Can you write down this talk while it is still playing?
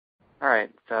All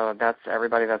right, so that's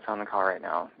everybody that's on the call right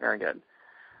now. Very good.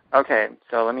 Okay,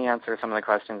 so let me answer some of the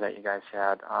questions that you guys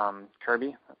had.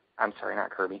 Kirby? I'm sorry,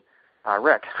 not Kirby.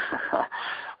 Rick,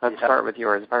 let's start with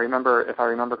yours. If I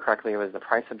remember correctly, it was the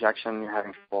price objection. You're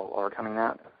having trouble overcoming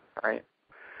that, right?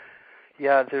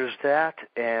 Yeah, there's that,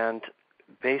 and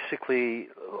basically,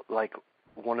 like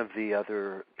one of the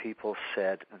other people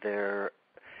said,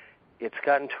 it's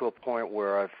gotten to a point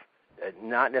where I've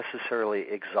not necessarily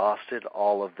exhausted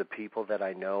all of the people that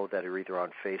I know that are either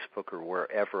on Facebook or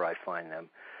wherever I find them,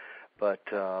 but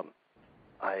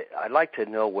I'd like to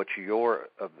know what your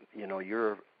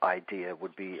idea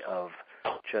would be of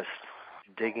just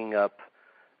digging up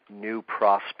new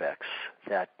prospects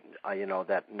that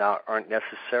aren't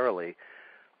necessarily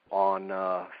on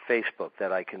Facebook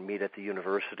that I can meet at the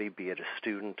university, be it a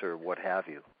student or what have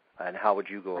you. And how would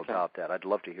you go about that? I'd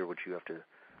love to hear what you have to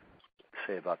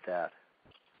say about that.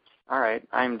 All right.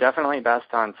 I'm definitely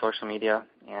best on social media,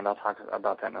 and I'll talk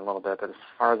about that in a little bit. But as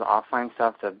far as offline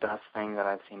stuff, the best thing that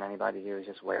I've seen anybody do is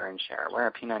just wear and share. Wear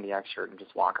a P90X shirt and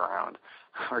just walk around,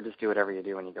 or just do whatever you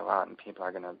do when you go out, and people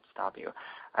are going to stop you.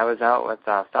 I was out with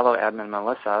fellow admin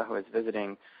Melissa, who was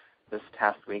visiting this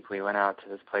past week. We went out to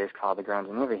this place called the Grounds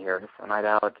Movie here, just a night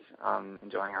out,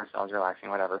 enjoying ourselves, relaxing,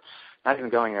 whatever. Not even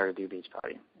going there to do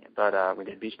Beachbody. But we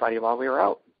did Beachbody while we were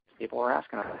out. People were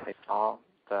asking us. They saw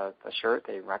the shirt,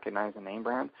 they recognized the name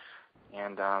brand,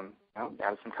 and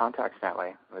added some contacts that way.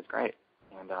 It was great.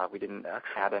 And we didn't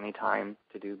add any time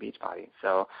to do Beachbody.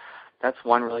 So that's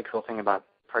one really cool thing about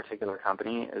particular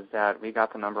company is that we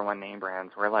got the #1 name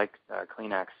brands. We're like the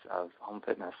Kleenex of home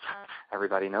fitness.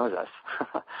 Everybody knows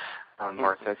us.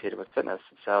 More associated with fitness.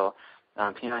 So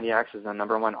P90X is the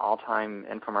 #1 all-time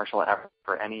infomercial ever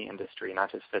for any industry,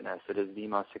 not just fitness. It is the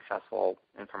most successful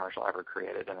infomercial ever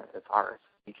created, and it's ours.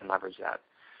 We can leverage that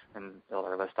and build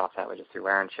our list off that way just through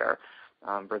wear and share.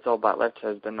 Brazil Butt Lift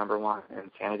has been #1.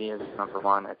 Insanity is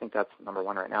 #1. I think that's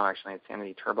 #1 right now, actually.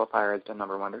 Insanity Turbo Fire has been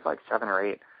 #1. There's like 7 or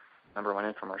 8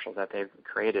 #1 infomercials that they've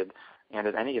created, and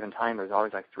at any given time, there's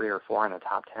always like 3 or 4 in the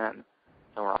top 10.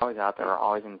 So we're always out there. We're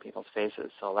always in people's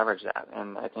faces. So leverage that,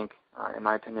 and I think, in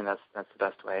my opinion, that's the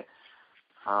best way.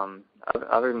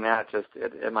 Other than that, just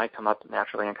it might come up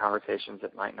naturally in conversations.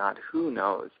 It might not. Who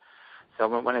knows? So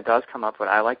when it does come up, what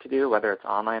I like to do, whether it's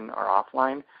online or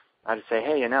offline, I just say,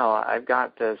 hey, I've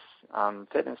got this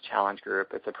fitness challenge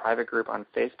group. It's a private group on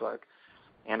Facebook,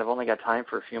 and I've only got time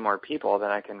for a few more people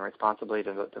that I can responsibly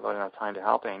devote enough time to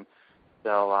helping.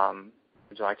 So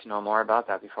would you like to know more about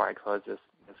that before I close this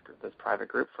private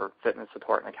group for fitness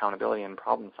support and accountability and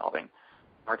problem solving?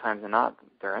 More times than not,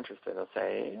 they're interested. They'll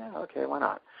say, yeah, okay, why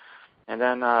not? And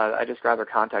then I just grab their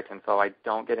contact info. I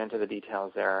don't get into the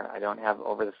details there. I don't have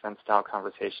over-the-fence style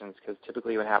conversations, because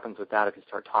typically what happens with that if you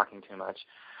start talking too much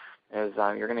is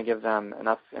you're going to give them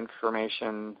enough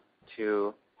information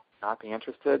to not be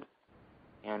interested.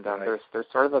 And there's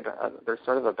sort of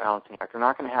a balancing act. They're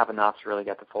not going to have enough to really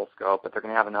get the full scope, but they're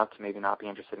going to have enough to maybe not be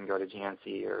interested in go to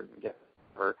GNC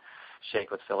or shake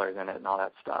with fillers in it and all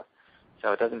that stuff.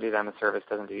 So it doesn't do them a service,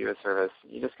 doesn't do you a service.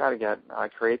 You just got to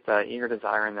create the eager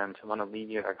desire in them to want to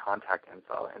leave you their contact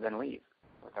info, and then leave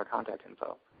with their contact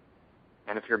info.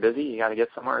 And if you're busy, you got to get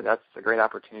somewhere. That's a great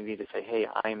opportunity to say, hey,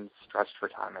 I'm stretched for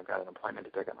time. I've got an appointment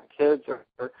to pick up my kids,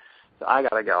 so I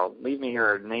got to go. Leave me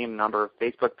your name, number,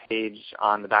 Facebook page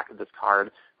on the back of this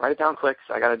card. Write it down quick,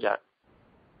 so I got a jet.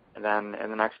 And then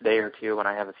in the next day or two, when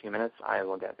I have a few minutes, I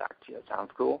will get back to you. Sounds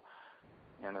cool?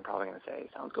 And they're probably going to say,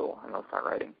 sounds cool, and they'll start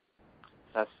writing.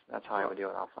 That's how I would do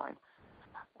it offline.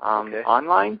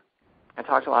 Online, I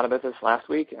talked a lot about this last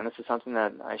week, and this is something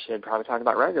that I should probably talk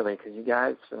about regularly, because you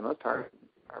guys, for the most part,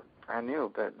 are brand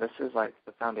new. But this is like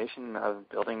the foundation of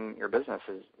building your business.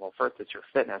 Well, first it's your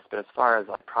fitness, but as far as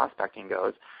like prospecting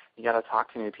goes, you got to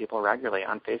talk to new people regularly.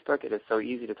 On Facebook, it is so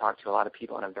easy to talk to a lot of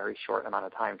people in a very short amount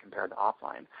of time compared to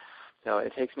offline. So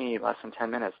it takes me less than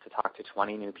 10 minutes to talk to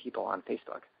 20 new people on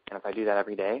Facebook. And if I do that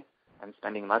every day, I'm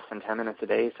spending less than 10 minutes a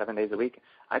day, 7 days a week.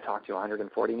 I talk to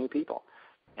 140 new people,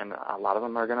 and a lot of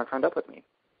them are going to friend up with me.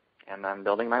 And I'm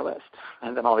building my list.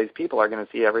 And then all these people are going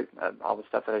to see all the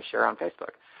stuff that I share on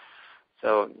Facebook.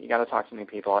 So you got to talk to new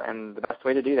people. And the best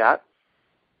way to do that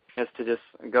is to just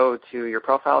go to your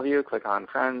profile view, click on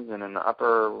Friends, and in the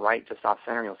upper right, just off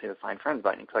center, you'll see the Find Friends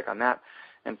button. You click on that,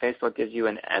 and Facebook gives you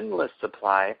an endless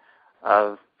supply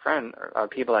of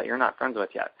people that you're not friends with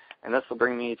yet. And this will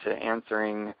bring me to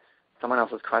answering someone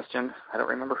else's question. I don't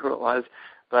remember who it was,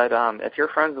 but if you're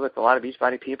friends with a lot of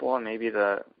Beachbody people, and maybe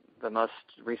the most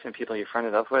recent people you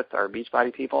friended up with are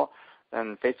Beachbody people,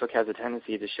 then Facebook has a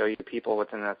tendency to show you people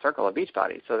within that circle of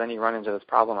Beachbody. So then you run into this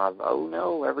problem of, oh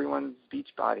no, everyone's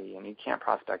Beachbody, and you can't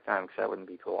prospect them because that wouldn't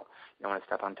be cool. You don't want to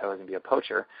step on toes and be a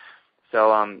poacher.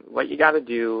 So what you got to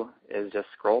do is just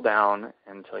scroll down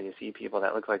until you see people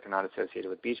that look like they're not associated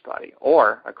with Beachbody.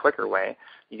 Or a quicker way,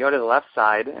 you go to the left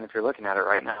side, and if you're looking at it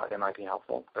right now, it might be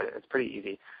helpful, but it's pretty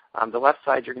easy. The left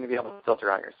side, you're going to be able to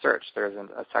filter out your search. There's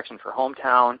a section for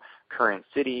hometown, current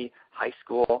city, high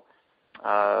school,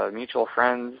 mutual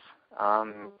friends,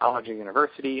 college or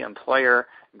university, employer,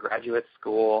 graduate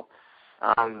school.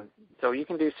 So you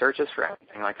can do searches for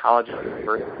anything like college or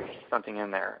university, something in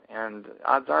there. And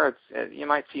odds are you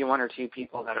might see one or two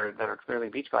people that are clearly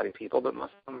Beachbody people, but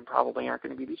most of them probably aren't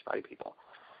going to be Beachbody people.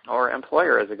 Or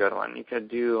employer is a good one. You could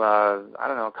do,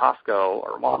 Costco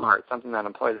or Walmart, something that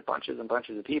employs bunches and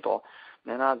bunches of people.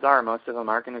 And odds are most of them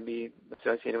aren't going to be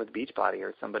associated with Beachbody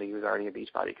or somebody who's already a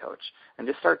Beachbody coach. And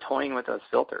just start toying with those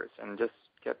filters and just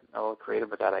get a little creative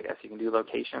with that, I guess. You can do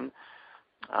location.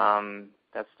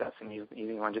 That's an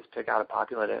easy one. Just pick out a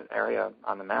populated area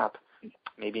on the map.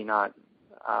 Maybe not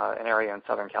an area in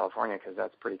Southern California because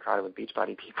that's pretty crowded with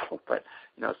Beachbody people, but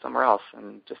somewhere else,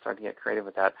 and just start to get creative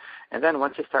with that. And then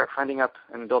once you start friending up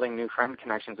and building new friend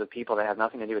connections with people that have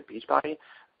nothing to do with Beachbody,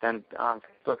 then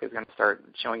Facebook is going to start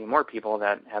showing you more people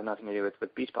that have nothing to do with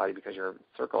Beachbody because your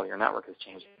circle, your network is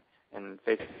changing. And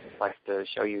Facebook likes to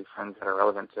show you friends that are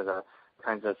relevant to the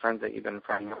kinds of friends that you've been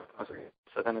friending with.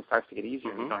 So then it starts to get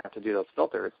easier. You don't have to do those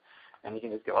filters, and you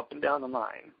can just go up and down the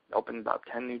line. Open about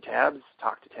 10 new tabs,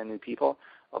 talk to 10 new people.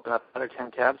 Open up another 10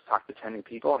 tabs, talk to 10 new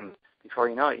people, and before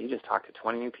you know it, you just talk to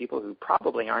 20 new people who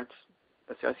probably aren't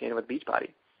associated with Beachbody.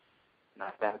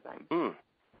 Not a bad thing.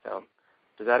 So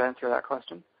does that answer that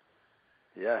question?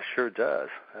 Yeah, sure does.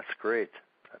 That's great.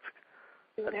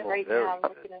 Doing it right now,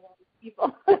 looking at all these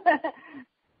people.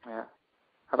 Yeah.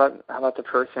 How about the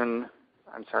person?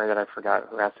 I'm sorry that I forgot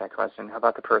who asked that question. How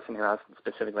about the person who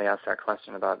specifically asked that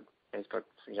question about Facebook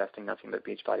suggesting nothing but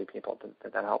Beachbody people?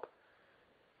 Did that help?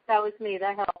 That was me.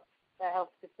 That helps. That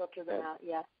helps to filter them out.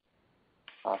 Yeah.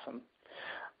 Awesome.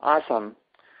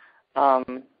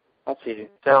 Let's see.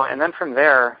 So, and then from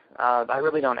there, I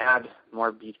really don't add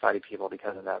more Beachbody people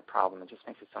because of that problem. It just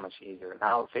makes it so much easier.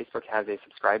 Now Facebook has a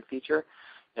subscribe feature.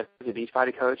 If there's a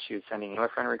Beachbody coach who's sending you a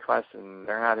friend request and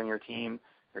they're not in your team,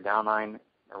 your downline,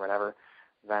 or whatever,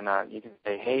 then you can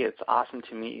say, hey, it's awesome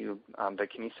to meet you, but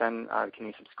can you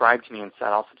subscribe to me instead?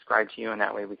 I'll subscribe to you, and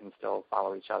that way we can still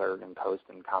follow each other and post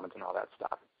and comment and all that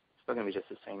stuff. It's still going to be just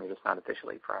the same. You're just not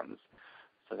officially friends.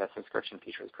 So that subscription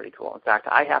feature is pretty cool. In fact,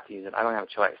 I have to use it. I don't have a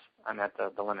choice. I'm at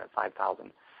the limit,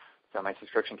 5,000. So my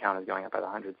subscription count is going up by the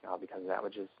hundreds now because of that,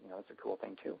 which is, it's a cool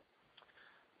thing too.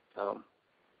 So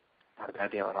not a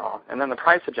bad deal at all. And then the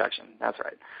price objection. That's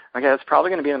right. Okay, that's probably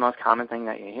going to be the most common thing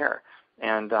that you hear.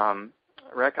 And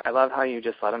Rick, I love how you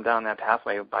just led him down that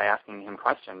pathway by asking him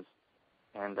questions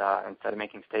and instead of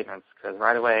making statements, because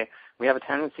right away we have a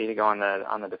tendency to go on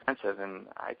the defensive, and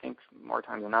I think more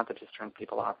times than not that just turns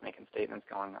people off making statements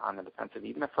going on the defensive,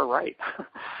 even if we're right.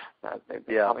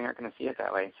 They probably aren't going to see it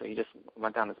that way. So you just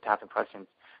went down this path of questions.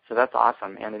 So that's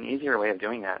awesome, and an easier way of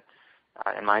doing that,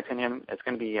 in my opinion, it's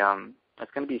going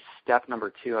to be step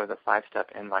number 2 of the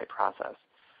 5-step invite process.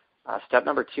 Step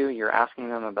number 2, you're asking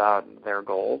them about their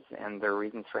goals and their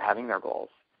reasons for having their goals.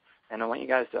 And I want you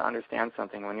guys to understand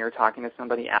something. When you're talking to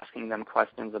somebody, asking them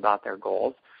questions about their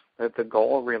goals, that the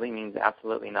goal really means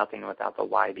absolutely nothing without the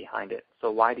why behind it.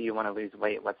 So why do you want to lose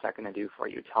weight? What's that going to do for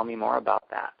you? Tell me more about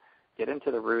that. Get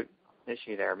into the root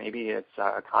issue there. Maybe it's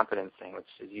a confidence thing, which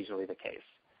is usually the case.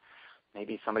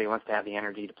 Maybe somebody wants to have the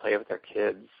energy to play with their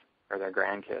kids or their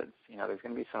grandkids. There's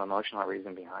going to be some emotional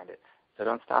reason behind it. So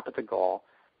don't stop at the goal.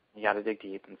 You got to dig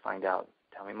deep and find out.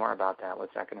 Tell me more about that.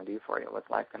 What's that going to do for you? What's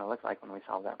life going to look like when we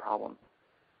solve that problem?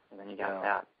 And then you got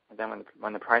that. And then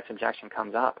when the price objection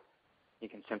comes up, you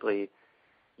can simply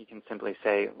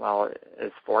say, well,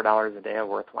 is $4 a day a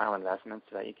worthwhile investment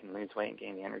so that you can lose weight and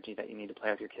gain the energy that you need to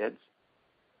play with your kids?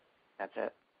 That's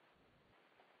it.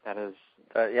 That is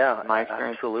my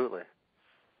experience. Absolutely.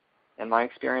 In my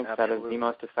experience, that is the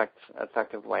most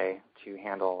effective way to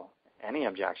handle any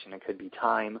objection. It could be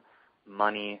time,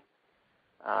 money,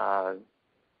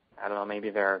 I don't know, maybe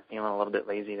they're feeling a little bit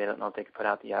lazy. They don't know if they can put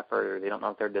out the effort, or they don't know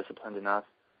if they're disciplined enough.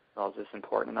 Well, is this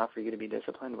important enough for you to be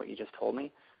disciplined, what you just told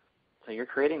me? So you're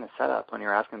creating a setup when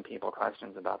you're asking people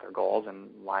questions about their goals and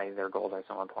why their goals are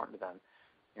so important to them.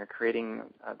 You're creating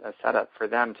a setup for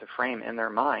them to frame in their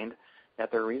mind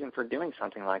that their reason for doing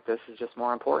something like this is just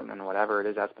more important than whatever it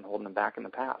is that's been holding them back in the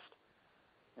past.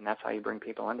 And that's how you bring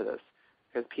people into this.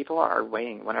 Because people are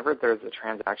waiting. Whenever there's a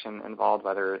transaction involved,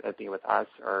 whether it be with us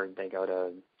or they go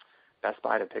to Best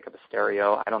Buy to pick up a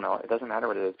stereo. I don't know. It doesn't matter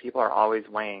what it is. People are always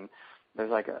weighing.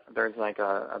 There's like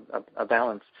a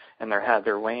balance in their head.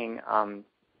 They're weighing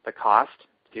the cost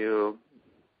to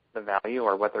the value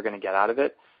or what they're going to get out of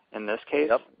it. In this case,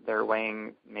 they're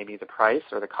weighing maybe the price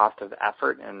or the cost of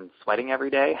effort and sweating every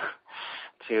day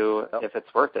to if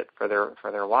it's worth it for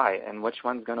their why and which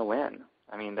one's going to win.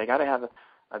 I mean, they got to have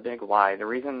a big why. The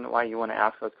reason why you want to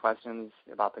ask those questions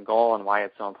about the goal and why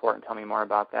it's so important, tell me more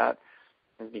about that,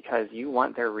 is because you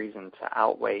want their reason to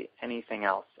outweigh anything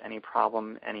else, any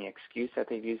problem, any excuse that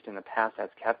they've used in the past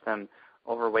that's kept them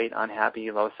overweight, unhappy,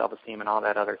 low self-esteem, and all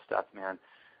that other stuff, man.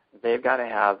 They've got to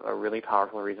have a really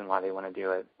powerful reason why they want to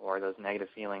do it, or those negative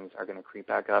feelings are going to creep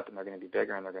back up and they're going to be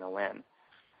bigger and they're going to win.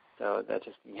 So that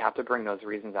just, you have to bring those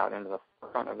reasons out into the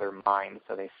front of their mind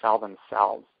so they sell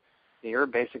themselves. So you're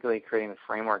basically creating the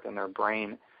framework in their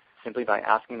brain simply by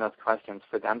asking those questions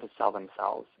for them to sell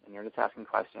themselves. And you're just asking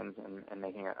questions and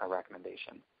making a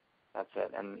recommendation. That's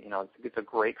it. And, you know, it's a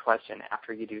great question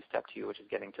after you do step 2, which is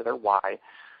getting to their why,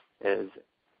 is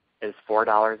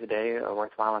 $4 a day a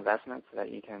worthwhile investment so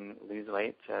that you can lose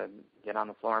weight to get on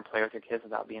the floor and play with your kids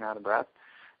without being out of breath?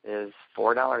 Is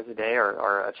 $4 a day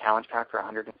or a challenge pack for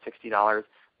 $160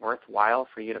 worthwhile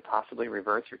for you to possibly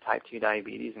reverse your type 2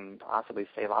 diabetes and possibly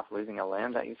stave off losing a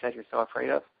limb that you said you're so afraid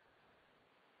of?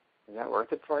 Is that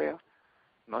worth it for you?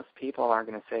 Most people are not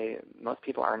going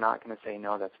to say,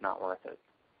 no, that's not worth it.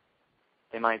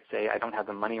 They might say, I don't have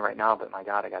the money right now, but my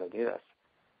God, I got to do this.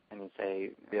 And you say,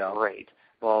 great.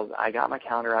 Well, I got my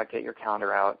calendar out. Get your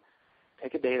calendar out.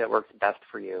 Pick a day that works best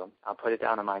for you. I'll put it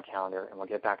down on my calendar, and we'll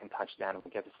get back in touch then.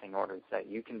 We'll get this thing ordered so that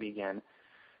you can begin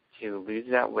to lose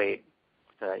that weight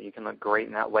so that you can look great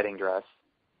in that wedding dress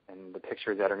and the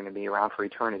pictures that are going to be around for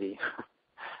eternity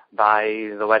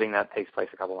by the wedding that takes place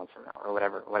a couple months from now or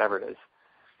whatever it is.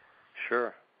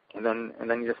 Sure. And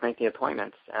then you just make the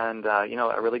appointments. And, you know,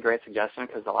 a really great suggestion,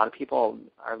 because a lot of people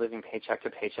are living paycheck to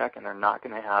paycheck and they're not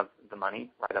going to have the money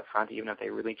right up front, even if they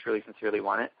really, truly, sincerely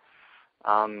want it.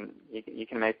 You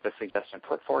can make the suggestion,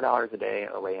 put $4 a day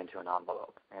away into an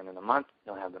envelope, and in a month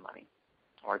you'll have the money.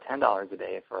 Or $10 a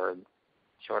day for a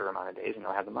shorter amount of days and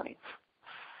you'll have the money.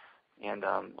 And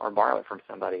or borrow it from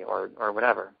somebody or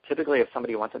whatever. Typically, if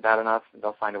somebody wants it bad enough,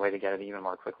 they'll find a way to get it even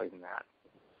more quickly than that.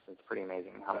 It's pretty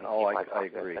amazing how many people I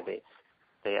agree.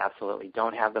 They absolutely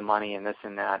don't have the money and this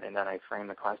and that, and then I frame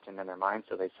the question in their mind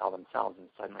so they sell themselves, and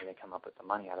suddenly they come up with the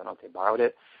money. I don't know if they borrowed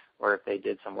it or if they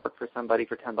did some work for somebody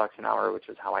for $10 an hour, which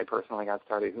is how I personally got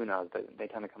started. Who knows? But they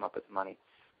tend to come up with the money.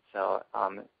 So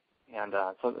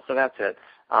so that's it.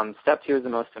 Step 2 is the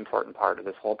most important part of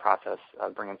this whole process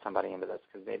of bringing somebody into this,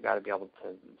 because they've got to be able to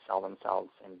sell themselves,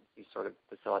 and you sort of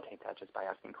facilitate that just by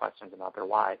asking questions about their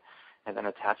why, and then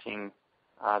attaching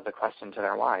the question to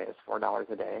their why. Is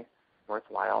 $4 a day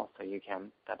worthwhile so you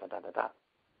can da-da-da-da-da.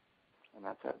 And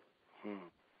that's it.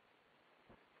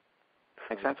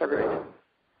 Make sense, everybody?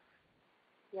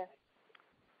 Yes.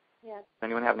 Yes.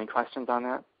 Anyone have any questions on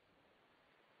that?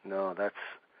 No, that's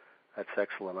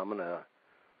excellent. I'm gonna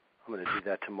do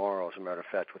that tomorrow, as a matter of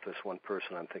fact, with this one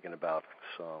person I'm thinking about.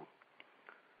 So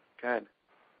good.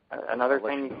 Another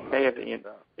thing you say,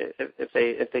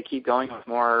 if they keep going with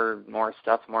more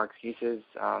stuff, more excuses,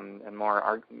 and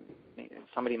more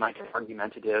somebody might get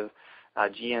argumentative,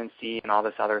 GNC and all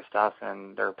this other stuff,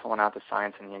 and they're pulling out the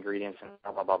science and the ingredients and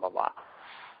blah blah blah blah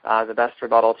blah. The best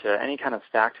rebuttal to any kind of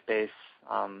fact-based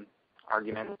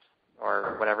argument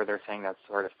or whatever they're saying that's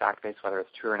sort of fact-based, whether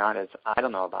it's true or not, is I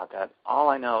don't know about that. All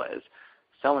I know is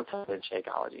so-and-so did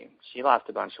Shakeology. She lost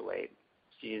a bunch of weight.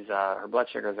 She's her blood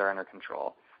sugars are under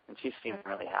control, and she's feeling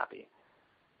really happy.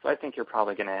 So I think you're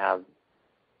probably going to have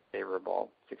favorable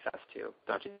success too,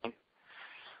 don't you think?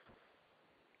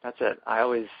 That's it. I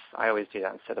always do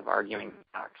that instead of arguing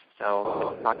facts.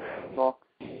 So talk to people.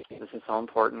 This is so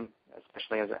important,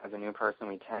 especially as a new person.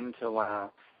 We tend to want to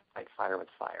fight fire with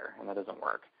fire, and that doesn't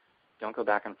work. Don't go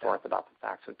back and forth about the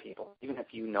facts with people, even if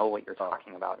you know what you're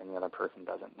talking about and the other person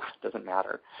doesn't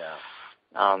matter.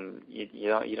 Yeah.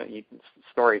 You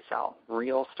stories sell.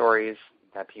 Real stories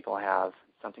that people have,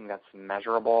 something that's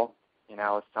measurable. You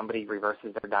know, if somebody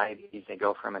reverses their diabetes, they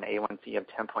go from an A1C of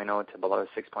 10.0 to below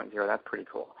 6.0. That's pretty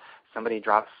cool. Somebody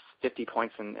drops 50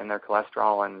 points in their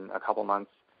cholesterol in a couple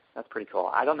months. That's pretty cool.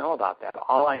 I don't know about that.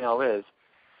 All I know is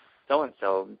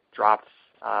so-and-so dropped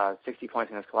 60 points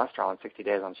in his cholesterol in 60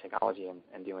 days on Shakeology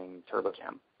and doing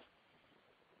TurboChem.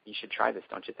 You should try this,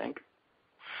 don't you think?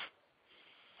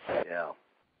 Yeah.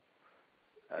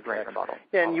 Great rebuttal.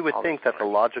 Yeah, and you would think that the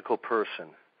logical person,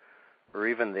 or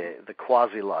even the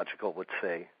quasi-logical, would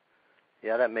say,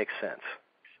 yeah, that makes sense.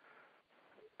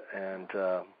 And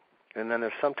then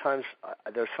there's sometimes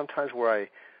where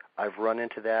I've run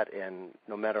into that, and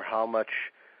no matter how much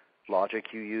logic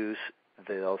you use,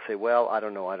 they'll say, well, I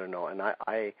don't know. And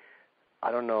I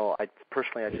don't know. I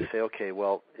just say, okay,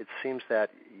 well, it seems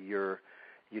that you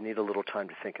need a little time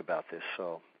to think about this,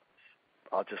 so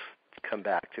I'll just come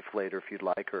back to it later if you'd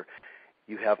like, or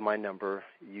you have my number.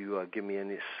 You give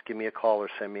me a call or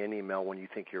send me an email when you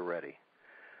think you're ready.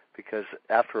 Because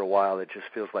after a while, it just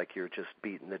feels like you're just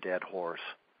beating the dead horse.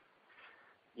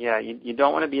 Yeah, you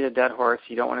don't want to beat a dead horse.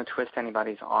 You don't want to twist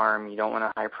anybody's arm. You don't want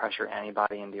to high pressure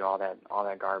anybody and do all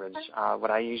that garbage.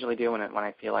 What I usually do when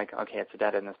I feel like, okay, it's a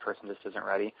dead end, this person just isn't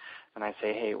ready, and I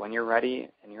say, hey, when you're ready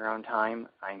in your own time,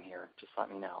 I'm here. Just let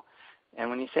me know. And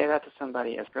when you say that to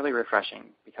somebody, it's really refreshing,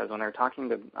 because when they're talking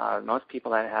to most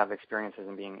people that have experiences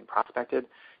in being prospected,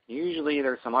 usually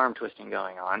there's some arm twisting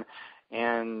going on,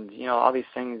 and all these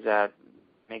things that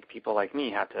make people like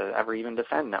me have to ever even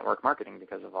defend network marketing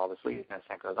because of all this leadiness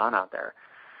that goes on out there.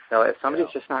 So if somebody's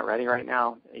just not ready right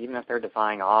now, even if they're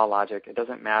defying all logic, it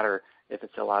doesn't matter if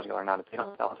it's illogical or not. If they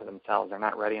don't sell it to themselves, they're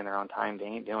not ready in their own time, they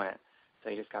ain't doing it. So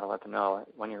you just got to let them know,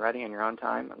 when you're ready in your own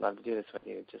time, I'd love to do this with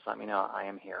you. Just let me know. I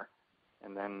am here.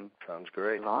 And then sounds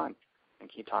great. Move on and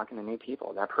keep talking to new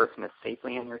people. That person is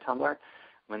safely in your Tumblr.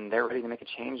 When they're ready to make a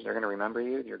change, they're going to remember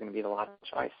you. You're going to be the logical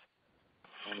choice.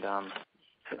 And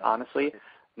honestly,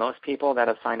 most people that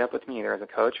have signed up with me, either as a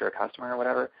coach or a customer or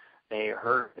whatever, they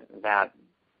heard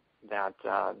they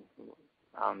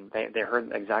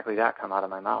heard exactly that come out of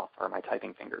my mouth or my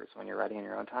typing fingers. When you're ready in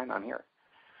your own time, I'm here.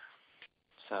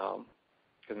 So,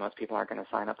 because most people aren't going to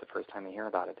sign up the first time they hear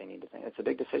about it. They need to think. It's a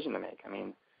big decision to make. I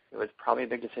mean, it was probably a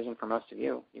big decision for most of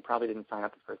you. You probably didn't sign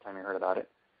up the first time you heard about it.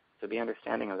 So be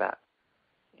understanding of that.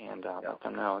 And let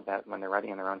them know that when they're ready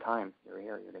in their own time, you're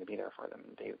here. You're going to be there for them.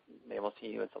 They will see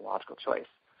you as a logical choice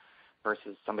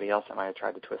versus somebody else that might have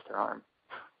tried to twist their arm.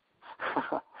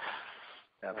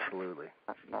 Absolutely.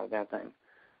 That's not a bad thing.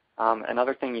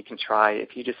 Another thing you can try,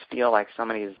 if you just feel like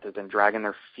somebody has been dragging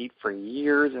their feet for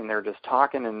years and they're just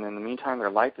talking, and in the meantime their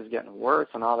life is getting worse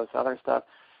and all this other stuff,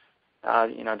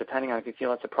 depending on if you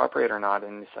feel it's appropriate or not,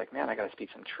 and it's like, man, I got to speak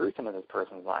some truth into this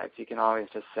person's life, you can always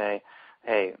just say,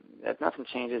 hey, if nothing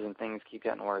changes and things keep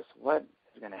getting worse, what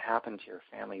is going to happen to your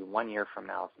family 1 year from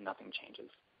now if nothing changes?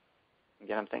 And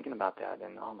get them thinking about that,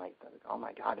 and oh my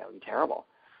God, that would be terrible.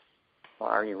 Well,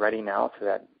 are you ready now so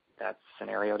that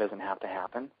scenario doesn't have to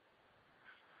happen?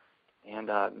 And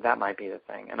that might be the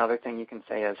thing. Another thing you can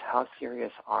say is, how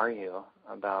serious are you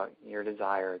about your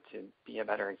desire to be a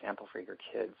better example for your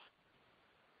kids?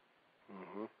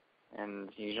 Mm-hmm. And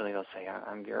usually they'll say,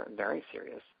 I'm very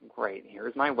serious. Great.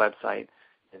 Here's my website.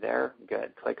 You're there?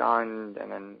 Good. Click on,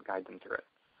 and then guide them through it.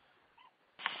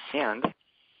 And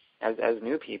as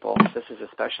new people, this is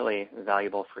especially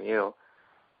valuable for you.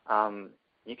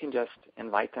 You can just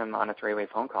invite them on a three-way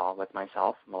phone call with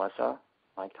myself, Melissa,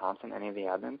 Mike Thompson, any of the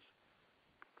admins.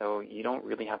 So you don't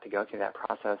really have to go through that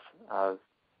process of,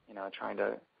 trying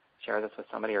to share this with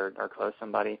somebody or close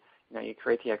somebody. You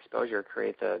create the exposure,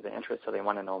 create the interest so they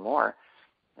want to know more.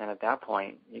 And at that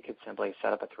point, you could simply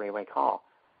set up a three-way call.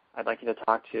 I'd like you to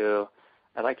talk to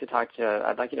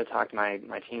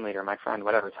my team leader, my friend,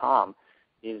 whatever, Tom.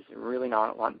 He's really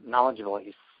knowledgeable.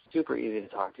 He's super easy to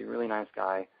talk to, really nice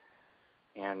guy.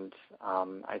 And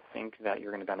I think that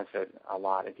you're going to benefit a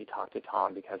lot if you talk to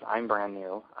Tom, because I'm brand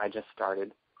new. I just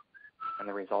started, and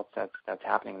the results that's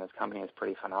happening in this company is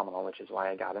pretty phenomenal, which is why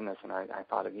I got in this, and I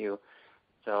thought of you.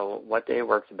 So what day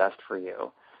works best for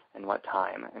you and what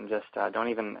time? And just don't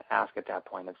even ask at that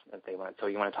point if they want. So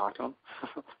you want to talk to them?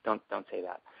 Don't say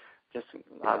that. Just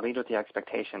lead with the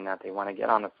expectation that they want to get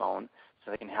on the phone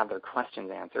so they can have their questions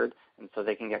answered, and so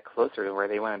they can get closer to where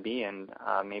they want to be and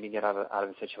maybe get out of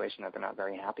a situation that they're not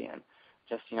very happy in.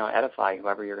 Just, edify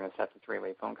whoever you're going to set the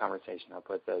three-way phone conversation up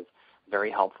with as very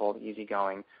helpful,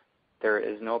 easygoing. There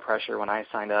is no pressure. When I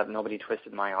signed up, nobody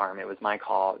twisted my arm. It was my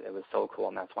call. It was so cool,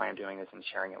 and that's why I'm doing this and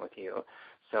sharing it with you.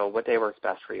 So what day works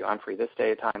best for you? I'm free this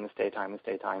day, time, this day, time, this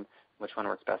day, time. Which one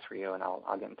works best for you? And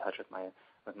I'll get in touch with my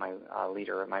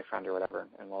leader or my friend or whatever,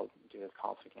 and we'll do this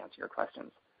call so we can answer your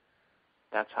questions.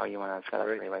 That's how you want to set up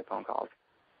three-way phone calls.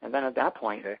 And then at that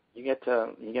point, you get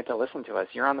to listen to us.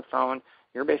 You're on the phone.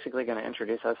 You're basically going to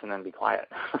introduce us and then be quiet.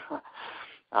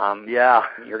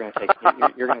 You're going to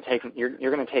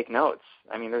take notes.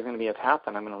 I mean, there's going to be a path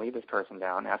that I'm going to lead this person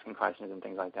down, asking questions and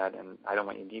things like that, and I don't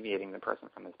want you deviating the person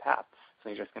from this path. So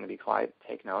you're just going to be quiet,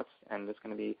 take notes, and it's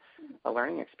going to be a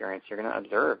learning experience. You're going to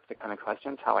observe the kind of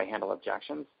questions, how I handle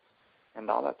objections, and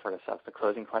all that sort of stuff. The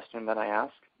closing question that I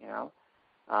ask,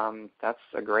 that's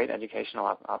a great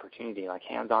educational opportunity, like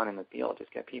hands-on in the field.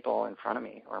 Just get people in front of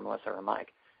me, or Melissa or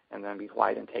Mike, and then be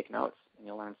quiet and take notes, and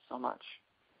you'll learn so much,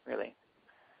 really.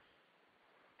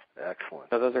 Excellent.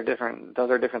 So those are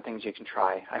different things you can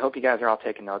try. I hope you guys are all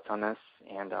taking notes on this,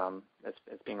 and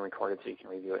it's being recorded so you can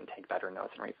review it and take better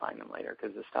notes and refine them later,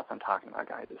 because the stuff I'm talking about,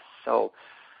 guys, is so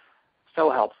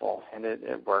helpful, and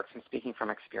it works. And speaking from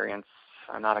experience,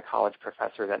 I'm not a college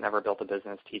professor that never built a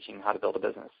business teaching how to build a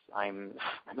business. I'm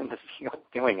in the field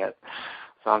doing it,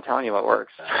 so I'm telling you what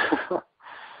works.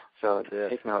 So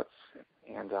take notes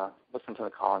and listen to the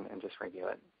call and just review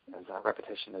it, as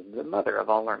repetition is the mother of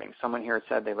all learning. Someone here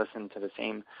said they listened to the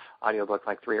same audiobook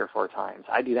like 3 or 4 times.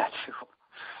 I do that too.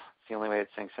 It's the only way it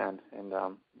sinks in.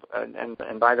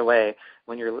 And by the way,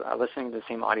 when you're listening to the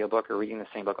same audiobook or reading the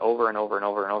same book over and over and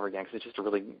over and over again, because it's just a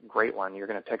really great one, you're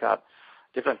going to pick up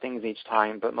different things each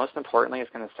time. But most importantly,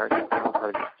 it's going to start to become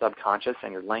part of your subconscious,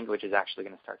 and your language is actually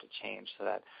going to start to change so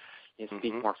that you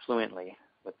speak more fluently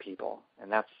with people,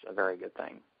 and that's a very good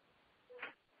thing.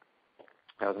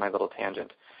 That was my little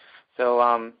tangent. So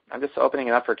I'm just opening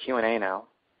it up for Q&A now.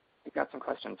 You've got some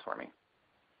questions for me.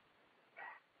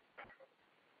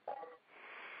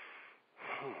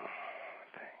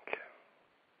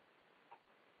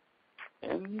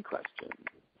 Any questions?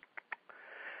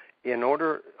 In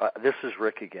order, this is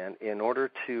Rick again. In order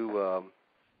to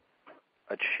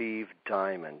achieve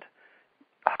diamond,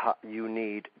 you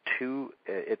need 2.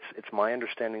 It's my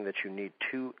understanding that you need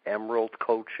 2 emerald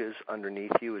coaches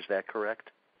underneath you. Is that correct?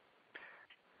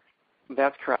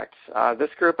 That's correct. This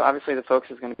group, obviously, the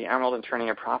focus is going to be emerald and turning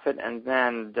a profit, and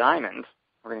then diamond,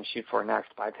 we're going to shoot for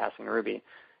next, bypassing ruby.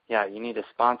 Yeah, you need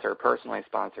to personally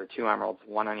sponsor 2 emeralds,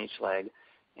 1 on each leg,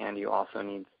 and you also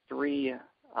need 3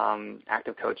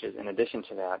 active coaches in addition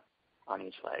to that on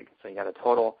each leg. So you got a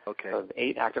total of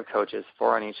 8 active coaches,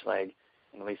 4 on each leg,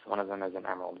 and at least one of them is an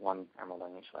emerald, 1 emerald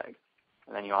on each leg.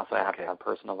 And then you also have to have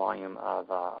personal volume of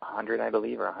 100, I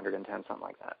believe, or 110, something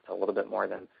like that. So a little bit more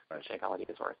than Shakeology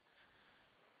is worth.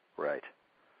 Right.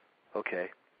 Okay.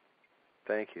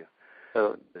 Thank you.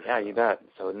 So, yeah, you bet.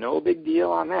 So no big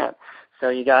deal on that. So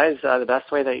you guys, the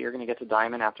best way that you're going to get to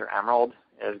diamond after emerald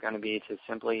is going to be to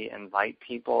simply invite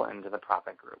people into the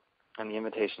profit group. And the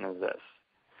invitation is this.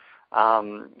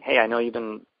 Hey, I know you've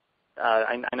been,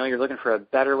 I know you're looking for a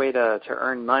better way to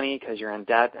earn money because you're in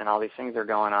debt and all these things are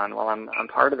going on. Well, I'm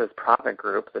part of this profit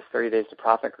group, this 30 Days to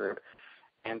Profit group,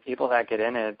 and people that get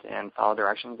in it and follow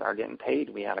directions are getting paid.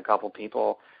 We had a couple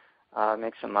people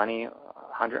make some money,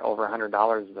 over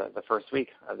 $100 the first week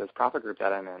of this profit group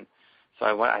that I'm in.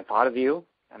 So I thought of you,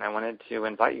 and I wanted to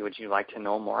invite you. Would you like to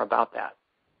know more about that?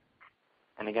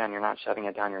 And again, you're not shoving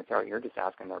it down your throat. You're just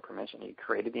asking their permission. You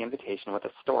created the invitation with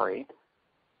a story.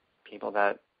 People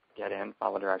that get in,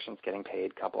 follow directions, getting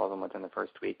paid, a couple of them within the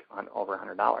first week on over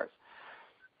 $100.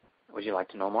 Would you like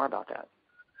to know more about that?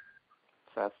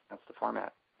 So that's the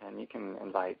format. And you can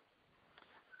invite,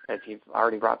 if you've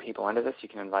already brought people into this, you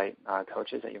can invite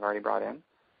coaches that you've already brought in,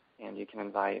 and you can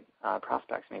invite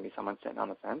prospects, maybe someone sitting on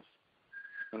the fence.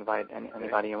 Invite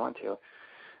anybody you want to.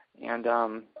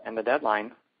 And the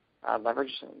deadline,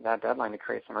 leverage that deadline to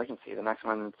create some urgency. The next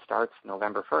one starts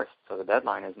November 1st, so the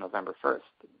deadline is November 1st.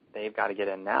 They've got to get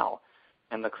in now.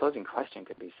 And the closing question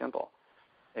could be simple.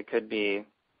 It could be,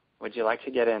 would you like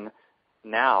to get in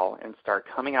now and start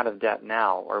coming out of debt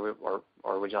now, or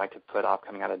would you like to put off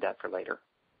coming out of debt for later?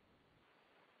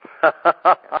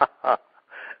 I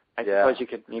suppose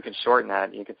you could shorten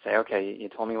that. You could say, okay, you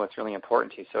told me what's really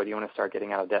important to you, so do you want to start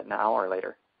getting out of debt now or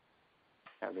later?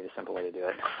 That would be the simple way to do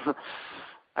it.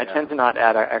 I tend to not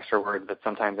add extra words, but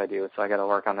sometimes I do, so I got to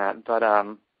work on that. But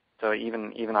so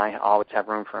even I always have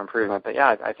room for improvement. But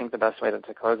yeah, I think the best way to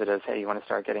close it is, hey, you want to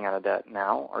start getting out of debt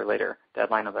now or later?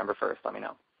 Deadline November 1st. Let me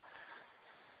know.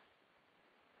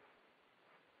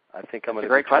 I think I'm going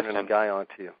to be turning a guy on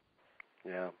to you.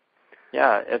 Yeah.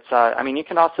 Yeah, it's. I mean, you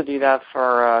can also do that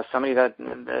for somebody that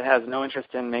has no interest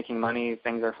in making money.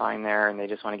 Things are fine there, and they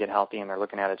just want to get healthy, and they're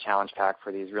looking at a challenge pack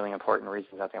for these really important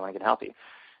reasons that they want to get healthy.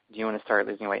 Do you want to start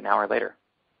losing weight now or later?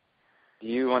 Do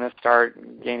you want to start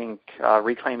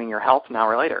reclaiming your health now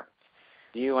or later?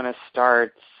 Do you want to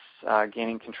start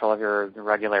gaining control of your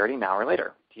regularity now or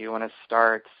later? Do you want to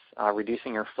start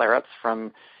reducing your flare-ups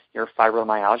from your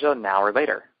fibromyalgia now or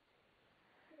later?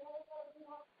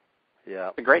 Yeah.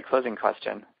 It's a great closing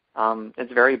question.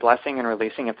 It's very blessing and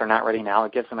releasing. If they're not ready now,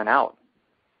 it gives them an out.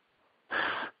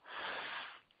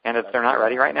 And if they're not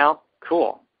ready right now,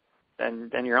 cool.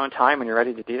 Then your own time, when you're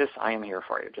ready to do this, I am here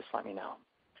for you. Just let me know.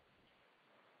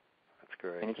 That's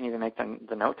great. And you can even make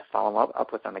the note to follow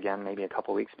up with them again, maybe a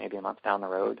couple weeks, maybe a month down the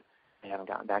road. They haven't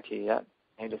gotten back to you yet.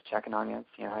 Maybe just checking on you,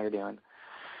 seeing how you're doing.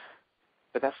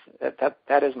 But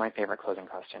that is my favorite closing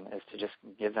question, is to just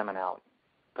give them an out.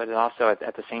 But it also, at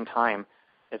the same time,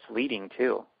 it's leading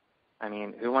too. I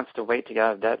mean, who wants to wait to get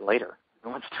out of debt later? Who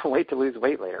wants to wait to lose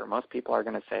weight later? Most people are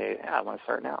going to say, yeah, I want to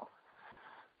start now.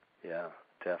 Yeah,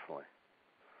 definitely.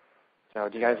 So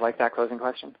do you guys like that closing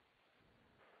question?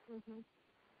 Mm-hmm.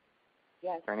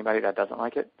 Yes. Is there anybody that doesn't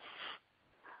like it?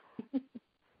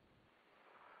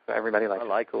 So everybody likes it. I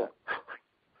like cool. it.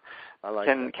 I like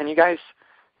it. Can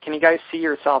you guys see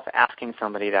yourself asking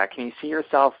somebody that? Can you see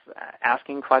yourself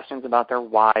asking questions about their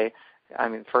why? I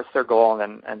mean, first their goal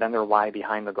and then their why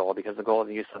behind the goal, because the goal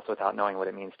is useless without knowing what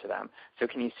it means to them. So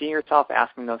can you see yourself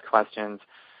asking those questions?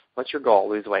 What's your goal?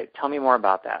 Lose weight. Tell me more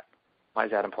about that. Why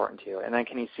is that important to you? And then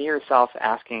can you see yourself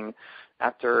asking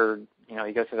after,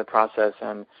 you go through the process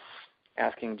and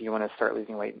asking, do you want to start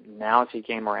losing weight now so you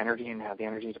gain more energy and have the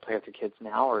energy to play with your kids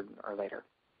now or later?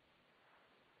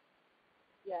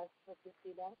 Yes, I can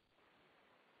see that.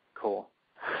 Cool.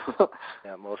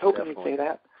 Yeah, most Hoping definitely. you'd say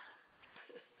that.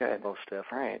 Good. Most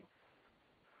definitely.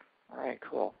 All right,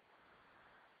 cool.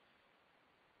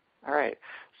 All right.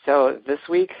 So this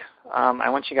week, I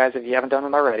want you guys, if you haven't done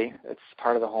it already, it's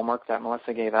part of the homework that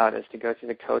Melissa gave out, is to go through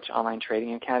the Coach Online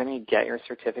Trading Academy, get your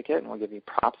certificate, and we'll give you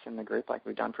props in the group like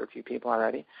we've done for a few people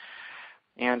already.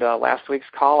 And last week's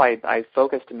call, I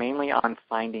focused mainly on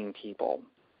finding people.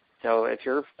 So if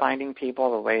you're finding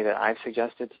people the way that I've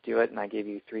suggested to do it, and I gave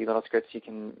you 3 little scripts you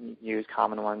can use,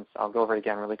 common ones, I'll go over it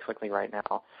again really quickly right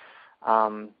now.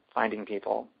 Finding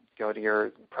people. Go to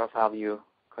your profile view,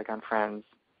 click on friends,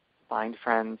 find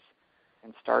friends,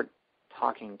 and start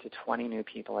talking to 20 new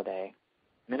people a day.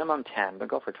 Minimum 10, but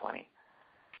go for 20.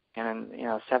 And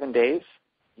in 7 days,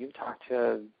 you've talked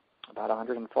to about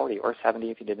 140 or 70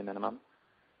 if you did the minimum.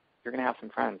 You're going to have some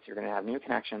friends. You're going to have new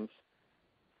connections,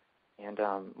 and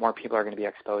more people are going to be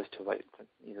exposed to what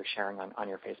you're sharing on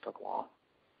your Facebook wall.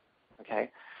 Okay?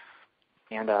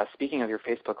 And speaking of your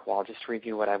Facebook wall, just to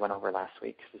review what I went over last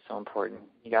week, because it's so important.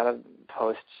 You got to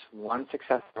post one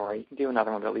success story. You can do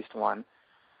another one, but at least one,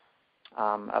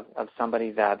 of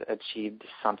somebody that achieved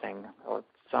something or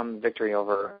some victory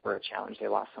over a challenge. They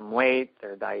lost some weight,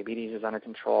 their diabetes is under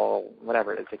control,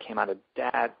 whatever it is. They came out of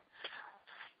debt.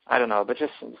 I don't know, but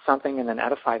just something, and then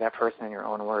edify that person in your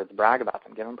own words. Brag about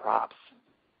them. Give them props.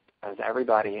 Because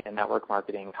everybody in network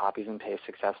marketing copies and pastes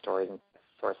success stories and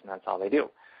source, and that's all they do.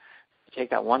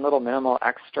 Take that one little minimal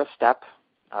extra step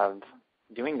of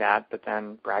doing that, but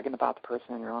then bragging about the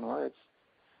person in your own words,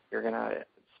 you're going to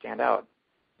stand out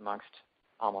amongst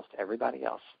almost everybody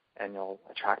else, and you'll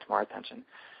attract more attention.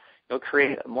 You'll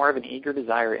create more of an eager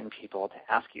desire in people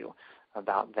to ask you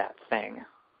about that thing,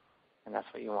 and that's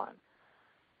what you want.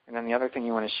 And then the other thing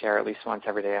you want to share at least once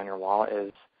every day on your wall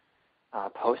is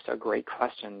post a great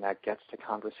question that gets the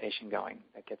conversation going,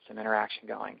 that gets some interaction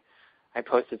going. I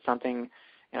posted something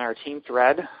in our team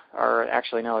thread, or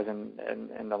actually no, it was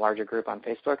in the larger group on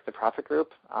Facebook, the Profit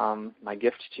Group. My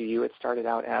gift to you, it started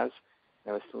out as.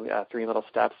 There was 3 little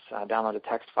steps. Download a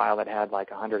text file that had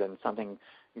like 100 and something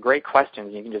great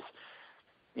questions. You can just,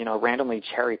 randomly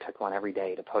cherry pick one every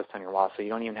day to post on your wall, so you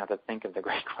don't even have to think of the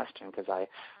great question, because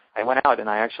I went out and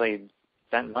I actually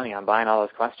spent money on buying all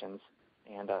those questions.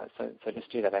 And so just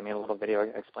do that. I made a little video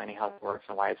explaining how it works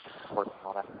and why it's important and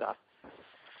all that stuff.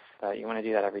 But you want to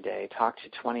do that every day. Talk to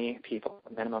 20 people,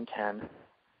 minimum 10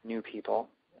 new people.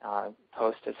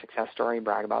 Post a success story,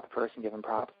 brag about the person, give them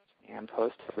props, and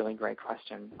post a really great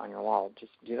question on your wall.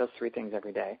 Just do those 3 things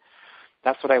every day.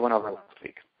 That's what I went over last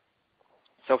week.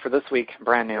 So for this week,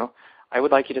 brand new, I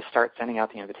would like you to start sending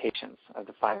out the invitations of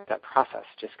the 5-step process.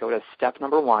 Just go to step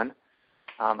number 1.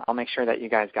 I'll make sure that you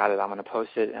guys got it. I'm going to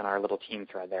post it in our little team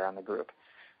thread there on the group.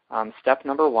 Step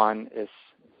number 1 is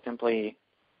simply,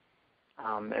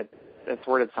 it's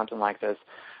worded something like this.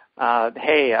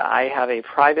 Hey, I have a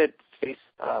private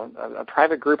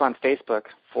group on Facebook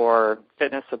for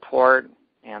fitness support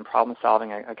and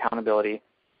problem-solving accountability.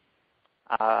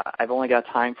 I've only got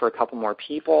time for a couple more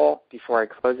people before I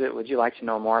close it. Would you like to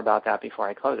know more about that before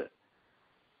I close it?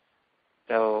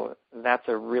 So that's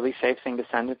a really safe thing to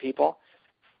send to people.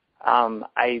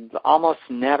 I almost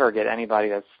never get anybody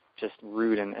that's just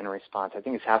rude in response. I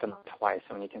think it's happened twice.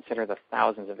 And when you consider the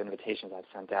thousands of invitations I've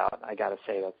sent out, I got to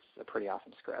say that's a pretty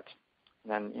awesome script.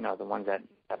 And then, the ones that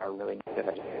are really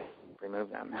negative, I just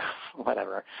remove them.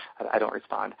 Whatever. I don't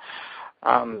respond.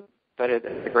 But it's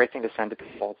a great thing to send to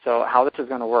people. So how this is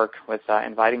going to work with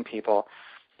inviting people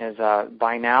is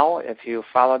by now, if you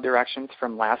followed directions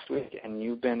from last week and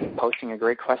you've been posting a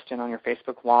great question on your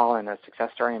Facebook wall and a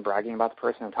success story and bragging about the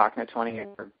person and talking to 20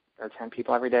 or 10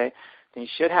 people every day, then you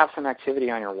should have some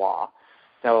activity on your wall.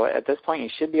 So at this point, you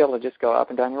should be able to just go up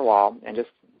and down your wall and just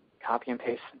copy and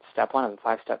paste step 1 of the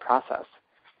 5-step process.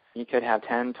 You could have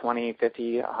 10, 20,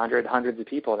 50, 100, hundreds of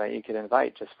people that you could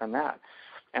invite just from that.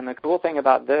 And the cool thing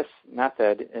about this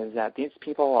method is that these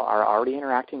people are already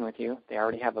interacting with you. They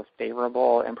already have a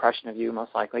favorable impression of you,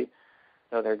 most likely.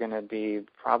 So they're going to be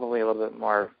probably a little bit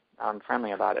more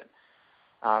friendly about it.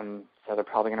 So they're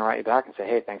probably going to write you back and say,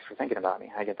 hey, thanks for thinking about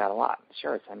me. I get that a lot.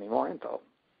 Sure, send me more info.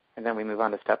 And then we move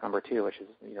on to step number 2, which is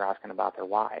you're asking about their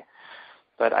why.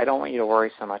 But I don't want you to worry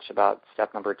so much about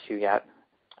step number 2 yet.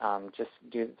 Just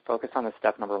focus on the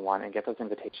step number 1 and get those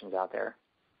invitations out there.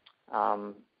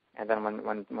 And then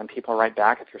when people write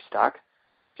back, if you're stuck,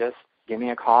 just give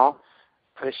me a call,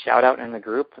 put a shout out in the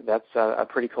group. That's a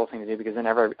pretty cool thing to do because then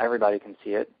everybody can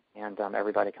see it and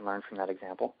everybody can learn from that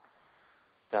example.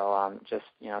 So just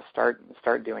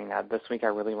start doing that. This week I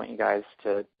really want you guys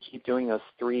to keep doing those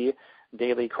 3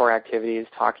 daily core activities: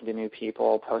 talking to new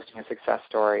people, posting a success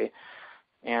story,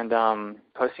 and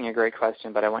posting a great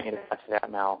question. But I want you to add to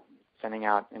that now, sending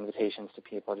out invitations to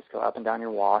people. Just go up and down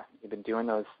your wall. You've been doing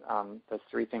those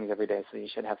 3 things every day, so you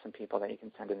should have some people that you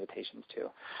can send invitations to.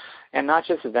 And not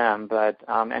just them, but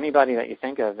anybody that you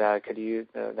think of that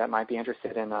that might be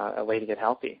interested in a way to get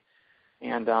healthy.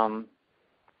 And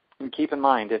keep in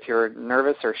mind, if you're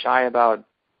nervous or shy about,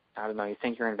 I don't know, you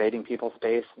think you're invading people's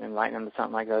space and inviting them to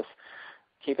something like this,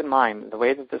 keep in mind, the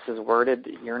way that this is worded,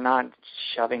 you're not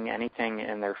shoving anything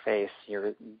in their face.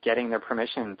 You're getting their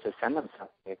permission to send them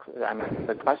something. I mean,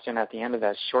 the question at the end of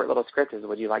that short little script is,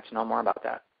 would you like to know more about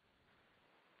that?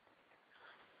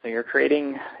 So you're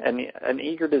creating an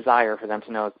eager desire for them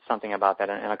to know something about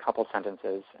that in a couple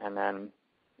sentences, and then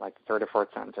like the 3rd or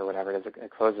 4th sentence or whatever it is,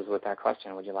 it closes with that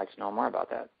question, would you like to know more about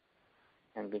that?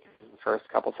 And because the first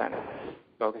couple sentences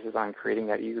focuses on creating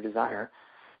that eager desire,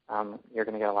 you're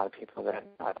going to get a lot of people that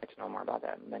I'd like to know more about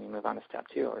that. And then you move on to step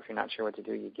 2. Or if you're not sure what to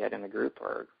do, you get in the group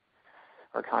or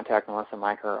contact Melissa,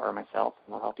 Mike, or myself,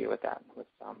 and we'll help you with that, with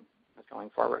going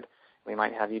forward. We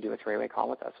might have you do a 3-way call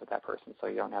with us with that person, so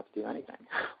you don't have to do anything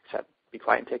except be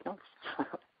quiet and take notes.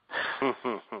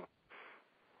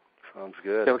 Sounds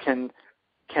good. So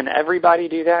can everybody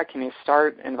do that? Can you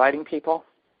start inviting people?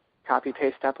 Copy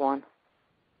paste step 1.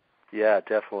 Yeah,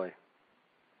 definitely.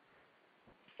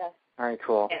 All right,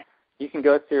 cool. Yeah. You can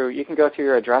go through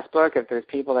your address book. If there's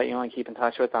people that you want to keep in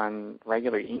touch with on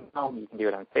regular email, you can do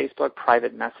it on Facebook,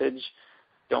 private message.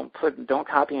 Don't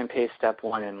copy and paste step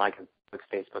 1 in like a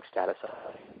Facebook status.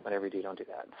 Whatever you do, don't do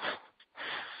that.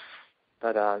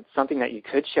 But something that you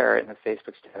could share in a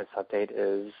Facebook status update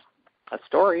is a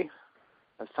story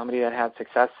of somebody that had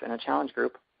success in a challenge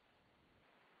group.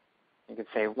 You could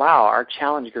say, wow, our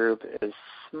challenge group is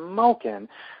smoking.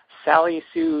 Sally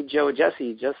Sue Joe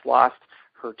Jessie just lost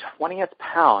her 20th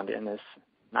pound in this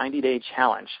 90-day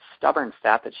challenge. Stubborn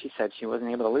fat that she said she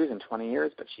wasn't able to lose in 20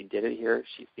 years, but she did it here.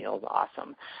 She feels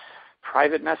awesome.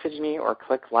 Private message me or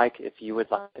click like if you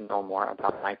would like to know more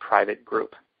about my private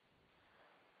group.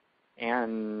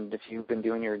 And if you've been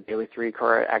doing your daily 3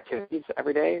 core activities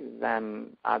every day,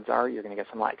 then odds are you're going to get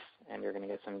some likes and you're going to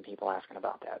get some people asking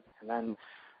about that. And then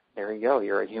there you go.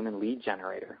 You're a human lead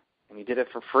generator. And you did it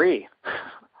for free.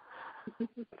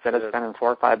 Instead of spending $4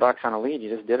 or $5 on a lead,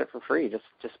 you just did it for free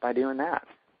just by doing that.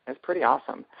 It's pretty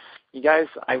awesome. You guys,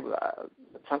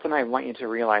 something I want you to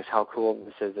realize how cool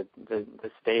this is,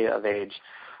 this day of age.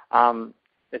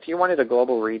 If you wanted a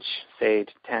global reach, say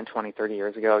 10, 20, 30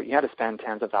 years ago, you had to spend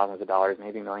tens of thousands of dollars,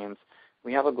 maybe millions.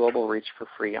 We have a global reach for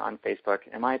free on Facebook.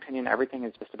 In my opinion, everything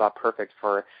is just about perfect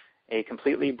for a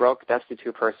completely broke,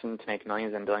 destitute person to make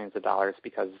millions and billions of dollars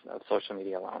because of social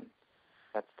media alone.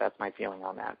 That's my feeling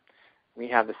on that. We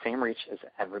have the same reach as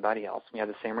everybody else. We have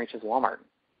the same reach as Walmart.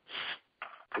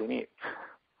 Pretty neat.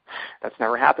 That's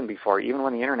never happened before. Even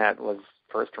when the internet was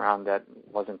first around, that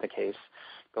wasn't the case.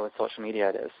 But with social media,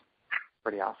 it is.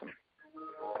 Pretty awesome.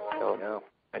 So Yeah.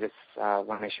 I just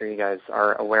want to make sure you guys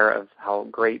are aware of how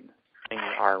great things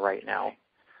are right now.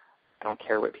 I don't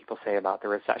care what people say about the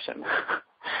recession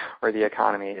or the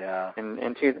economy. Yeah.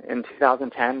 In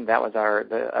 2010, that was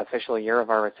the official year of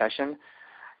our recession,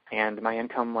 and my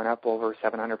income went up over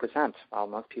 700% while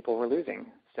most people were losing.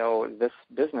 So this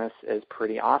business is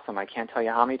pretty awesome. I can't tell you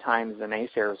how many times the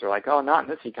naysayers are like, oh, not in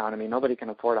this economy. Nobody can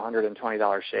afford a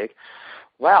 $120 shake.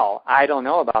 Well, I don't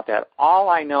know about that. All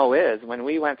I know is when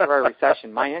we went through our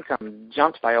recession, my income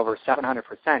jumped by over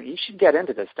 700%. You should get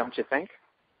into this, don't you think?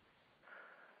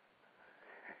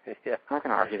 Yeah. I'm not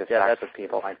going to argue the facts with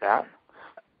people like that.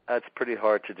 That's pretty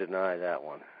hard to deny, that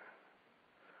one.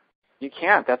 You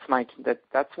can't. That's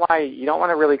why you don't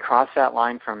want to really cross that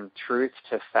line from truth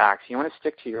to facts. You want to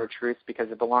stick to your truth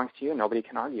because it belongs to you and nobody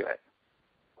can argue it.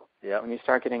 Yeah. When you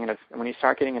start getting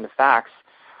into facts,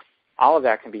 all of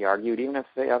that can be argued, even if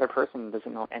the other person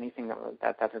doesn't know anything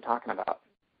that they're talking about.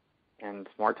 And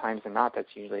more times than not, that's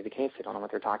usually the case. They don't know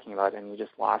what they're talking about, and you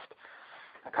just lost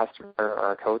a customer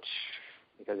or a coach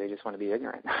because they just want to be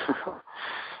ignorant.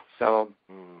 So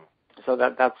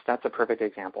that's a perfect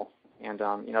example. And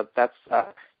that's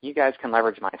you guys can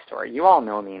leverage my story. You all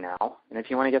know me now, and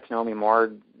if you want to get to know me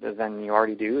more than you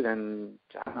already do, then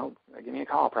I don't know, give me a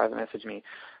call, private message me.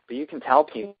 But you can tell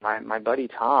people, my buddy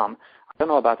Tom, I don't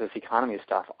know about this economy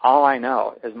stuff. All I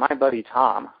know is my buddy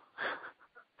Tom,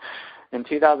 in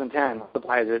 2010,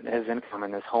 multiplied his income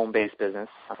in this home-based business,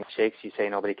 shakes you say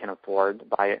nobody can afford,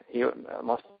 he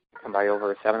must come by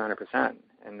over 700%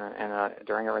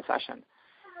 during a recession.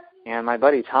 And my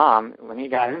buddy Tom, when he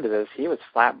got into this, he was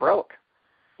flat broke.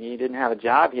 He didn't have a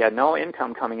job. He had no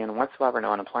income coming in whatsoever,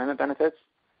 no unemployment benefits,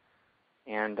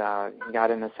 and he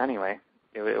got in this anyway.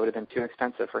 It would have been too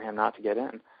expensive for him not to get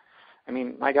in. I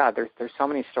mean, my God, there's so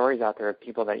many stories out there of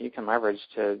people that you can leverage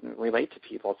to relate to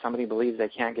people. Somebody believes they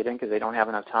can't get in because they don't have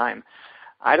enough time.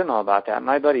 I don't know about that.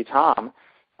 My buddy Tom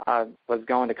was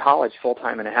going to college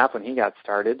full-time and a half when he got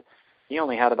started. He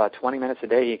only had about 20 minutes a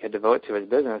day he could devote to his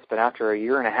business, but after a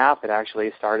year and a half, it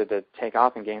actually started to take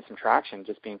off and gain some traction,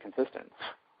 just being consistent.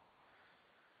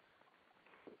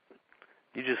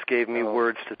 You just gave me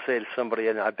words to say to somebody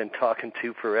I've been talking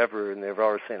to forever, and they're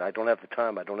always saying, I don't have the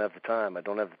time, I don't have the time, I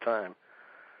don't have the time.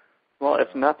 Well,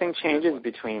 if nothing changes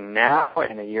between now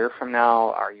and a year from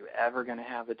now, are you ever going to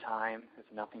have the time? If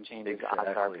nothing changes, odds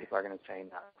are people are going to say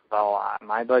no. Well,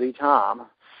 my buddy Tom,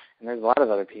 and there's a lot of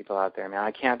other people out there, man.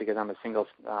 I can't because I'm a single,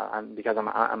 because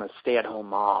I'm a stay-at-home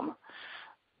mom.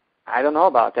 I don't know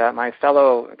about that. My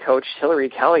fellow coach Hillary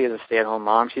Kelly is a stay-at-home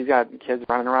mom. She's got kids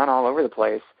running around all over the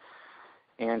place.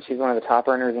 And she's one of the top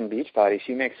earners in Beachbody.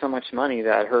 She makes so much money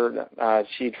that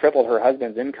she tripled her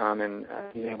husband's income, and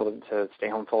she's able to stay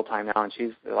home full time now. And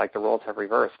she's like the roles have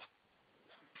reversed.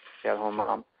 Stay-at-home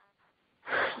mom.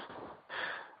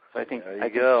 So I think you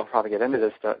should probably get into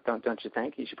this. Don't you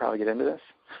think you should probably get into this?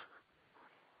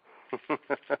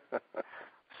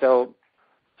 So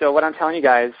what I'm telling you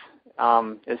guys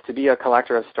is to be a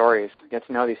collector of stories. Get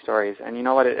to know these stories, and you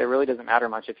know what? It really doesn't matter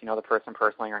much if you know the person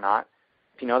personally or not.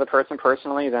 If you know the person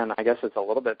personally, then I guess it's a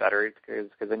little bit better because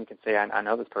then you can say, I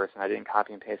know this person. I didn't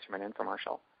copy and paste from an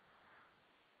infomercial.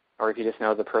 Or if you just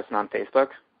know the person on Facebook,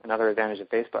 another advantage of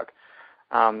Facebook.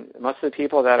 Most of the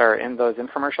people that are in those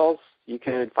infomercials, you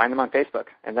could find them on Facebook,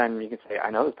 and then you can say,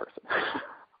 I know this person.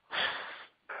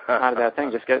 Not a bad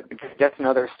thing. Just get to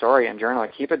know their story and journal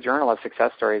it. Keep a journal of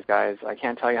success stories, guys. I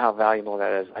can't tell you how valuable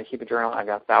that is. I keep a journal. I've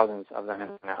got thousands of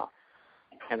them now.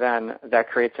 And then that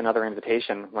creates another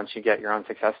invitation. Once you get your own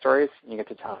success stories, you get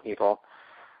to tell people.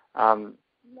 I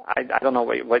don't know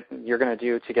what you're going to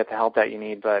do to get the help that you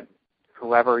need, but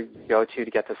whoever you go to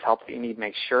get this help that you need,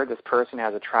 make sure this person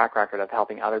has a track record of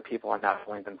helping other people and not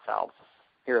only themselves.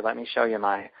 Here, let me show you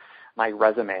my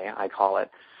resume, I call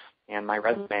it. And my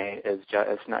resume is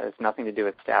it's nothing to do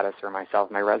with status or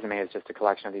myself. My resume is just a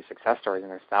collection of these success stories,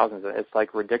 and there's thousands. It's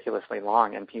like ridiculously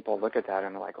long, and people look at that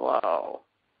and they're like, whoa.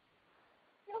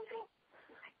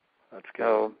 That's good.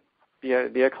 So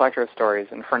be a collector of stories.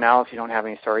 And for now, if you don't have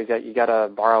any stories yet, you got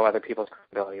to borrow other people's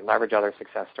credibility, leverage other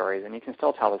success stories, and you can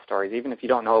still tell the stories. Even if you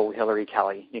don't know Hillary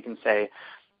Kelly, you can say,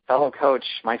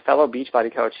 my fellow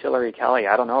Beachbody coach, Hillary Kelly,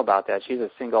 I don't know about that. She's a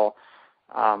single,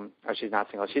 or she's not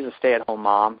single, she's a stay-at-home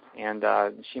mom, and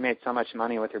she made so much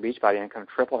money with her Beachbody income,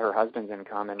 triple her husband's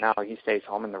income, and now he stays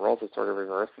home and the roles are sort of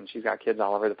reversed, and she's got kids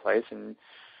all over the place, and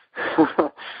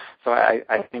so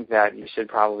I think that you should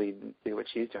probably do what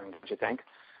she's doing, don't you think?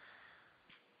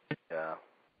 Yeah.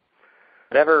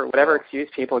 Whatever excuse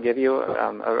people give you,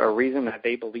 a reason that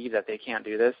they believe that they can't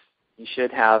do this, you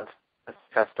should have a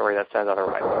success story that says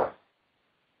otherwise.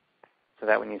 So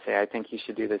that when you say, I think you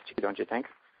should do this too, don't you think?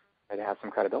 It has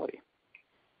some credibility.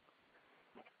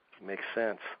 Makes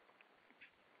sense.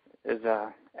 Is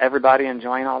everybody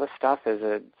enjoying all this stuff? Is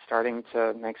it starting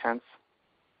to make sense?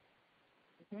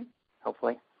 Mm-hmm.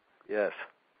 Hopefully. Yes.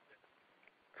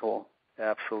 Cool.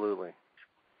 Absolutely.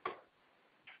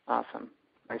 Awesome.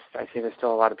 I see there's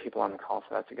still a lot of people on the call,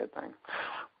 so that's a good thing.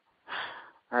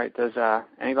 All right. Does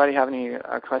anybody have any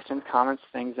questions, comments,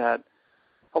 things that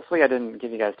hopefully I didn't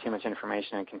give you guys too much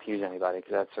information and confuse anybody,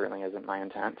 because that certainly isn't my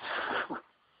intent.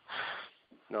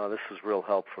 No, this is real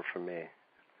helpful for me.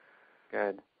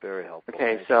 Good. Very helpful.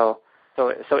 Okay, so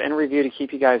in review, to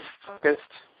keep you guys focused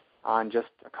on just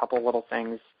a couple little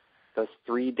things, those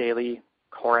 3 daily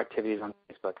core activities on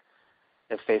Facebook,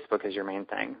 if Facebook is your main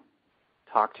thing.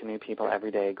 Talk to new people every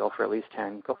day. Go for at least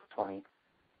 10. Go for 20.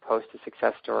 Post a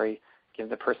success story. Give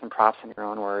the person props in your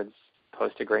own words.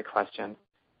 Post a great question.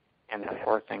 And the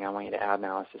 4th thing I want you to add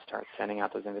now is to start sending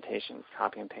out those invitations.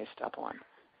 Copy and paste step 1.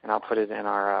 And I'll put it in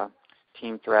our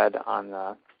team thread on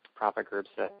the profit groups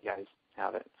that you guys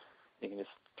have it. You can just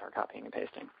start copying and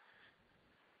pasting.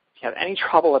 If you have any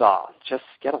trouble at all, just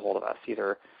get a hold of us,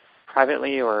 either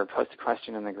privately or post a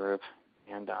question in the group,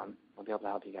 and we'll be able to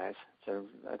help you guys. So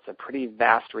it's a pretty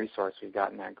vast resource we've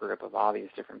got in that group of all these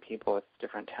different people with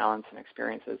different talents and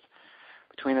experiences.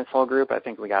 Between this whole group, I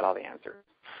think we got all the answers.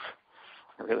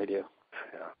 I really do.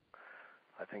 Yeah,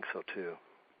 I think so too.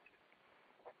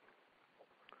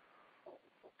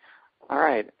 All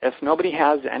right. If nobody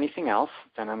has anything else,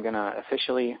 then I'm going to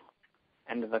officially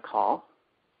end the call.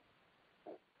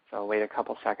 So wait a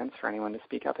couple seconds for anyone to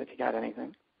speak up if you got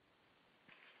anything.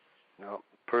 No,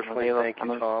 personally, thank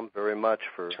you, Tom, very much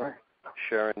for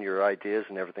sharing your ideas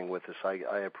and everything with us.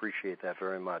 I appreciate that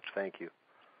very much. Thank you.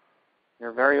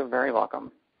 You're very, very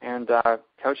welcome. And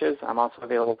coaches, I'm also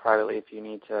available privately if you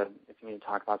need to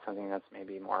talk about something that's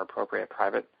maybe more appropriate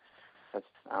private. That's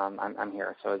I'm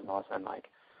here. So is Melissa and Mike.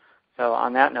 So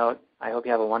on that note, I hope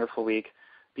you have a wonderful week.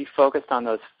 Be focused on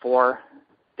those 4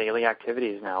 daily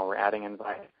activities now. We're adding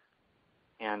invite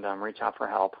and reach out for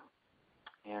help.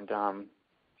 And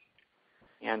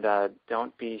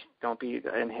don't be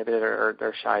inhibited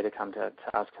or shy to come to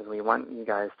us, because we want you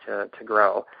guys to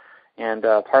grow. And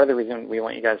part of the reason we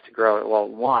want you guys to grow, well,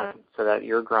 one, so that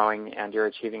you're growing and you're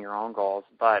achieving your own goals,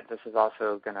 but this is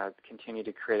also going to continue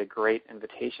to create a great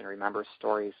invitation. Remember,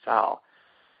 stories sell.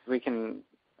 We can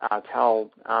tell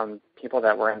people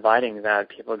that we're inviting that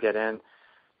people get in,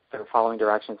 they're following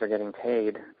directions, they're getting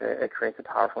paid. It creates a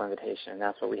powerful invitation, and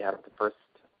that's what we have at the first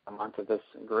month of this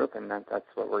group, and that's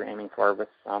what we're aiming for with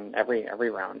every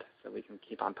round, so we can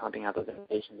keep on pumping out those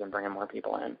invitations and bringing more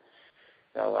people in.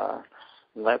 So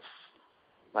let's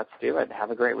do it.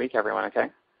 Have a great week, everyone, okay?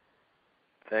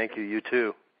 Thank you. You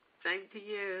too. Same to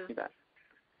you. You bet.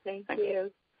 Thank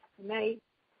you. Good night.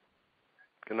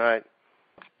 Good night.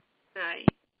 Night.